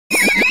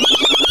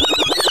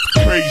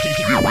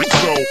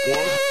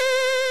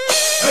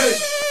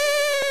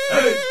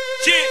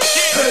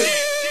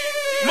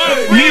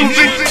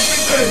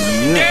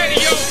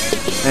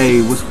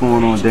Hey, what's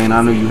going on, Dane?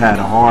 I know you had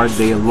a hard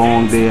day, a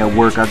long day at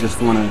work. I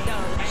just want to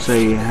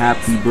say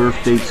happy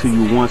birthday to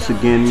you once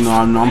again. You know,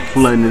 I'm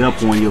flooding it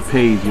up on your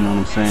page, you know what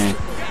I'm saying?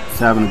 Just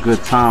having a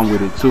good time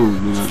with it too, you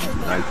know,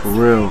 like for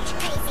real.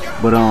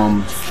 But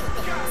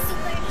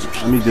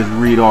let me just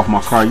read off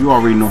my card. You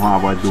already know how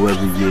I do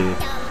every year.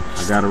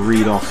 I gotta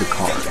read off the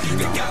card, you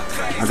know.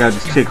 I got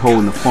this chick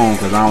holding the phone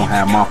because I don't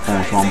have my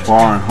phone, so I'm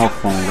borrowing her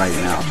phone right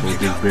now, so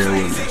just bear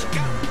with me.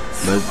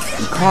 But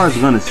the card's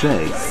gonna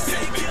say,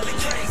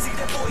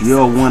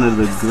 you're one of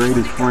the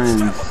greatest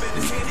friends,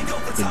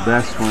 the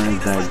best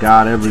friends that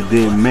God ever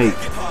did make.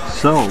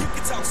 So,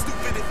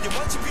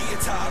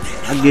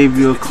 I gave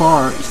you a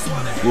card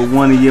with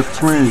one of your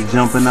friends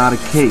jumping out of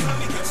cake.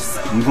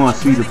 You're gonna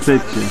see the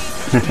picture.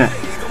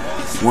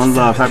 One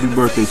love, happy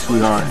birthday,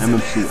 sweetheart.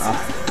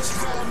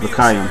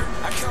 MMC.avi.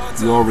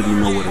 You already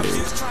know what it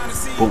is.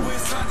 Boom.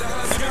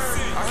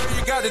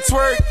 You got the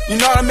twerk, you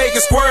know how to make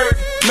it squirt.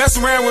 Mess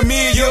around with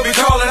me, you'll be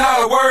calling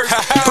out of work.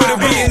 Put a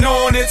beating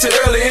on it till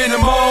early in the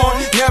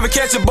morning. Never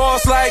catch a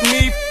boss like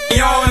me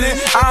yawning.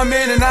 I'm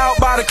in and out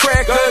by the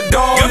crack of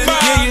dawn.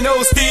 Yeah, you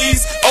know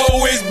Steve's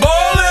always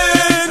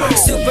ballin'.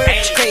 Super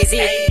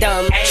crazy,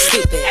 dumb,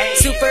 stupid.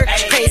 Super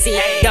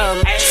crazy,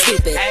 dumb,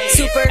 stupid.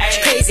 Super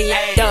crazy,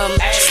 dumb,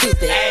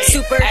 stupid.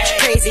 Super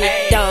crazy,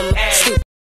 dumb.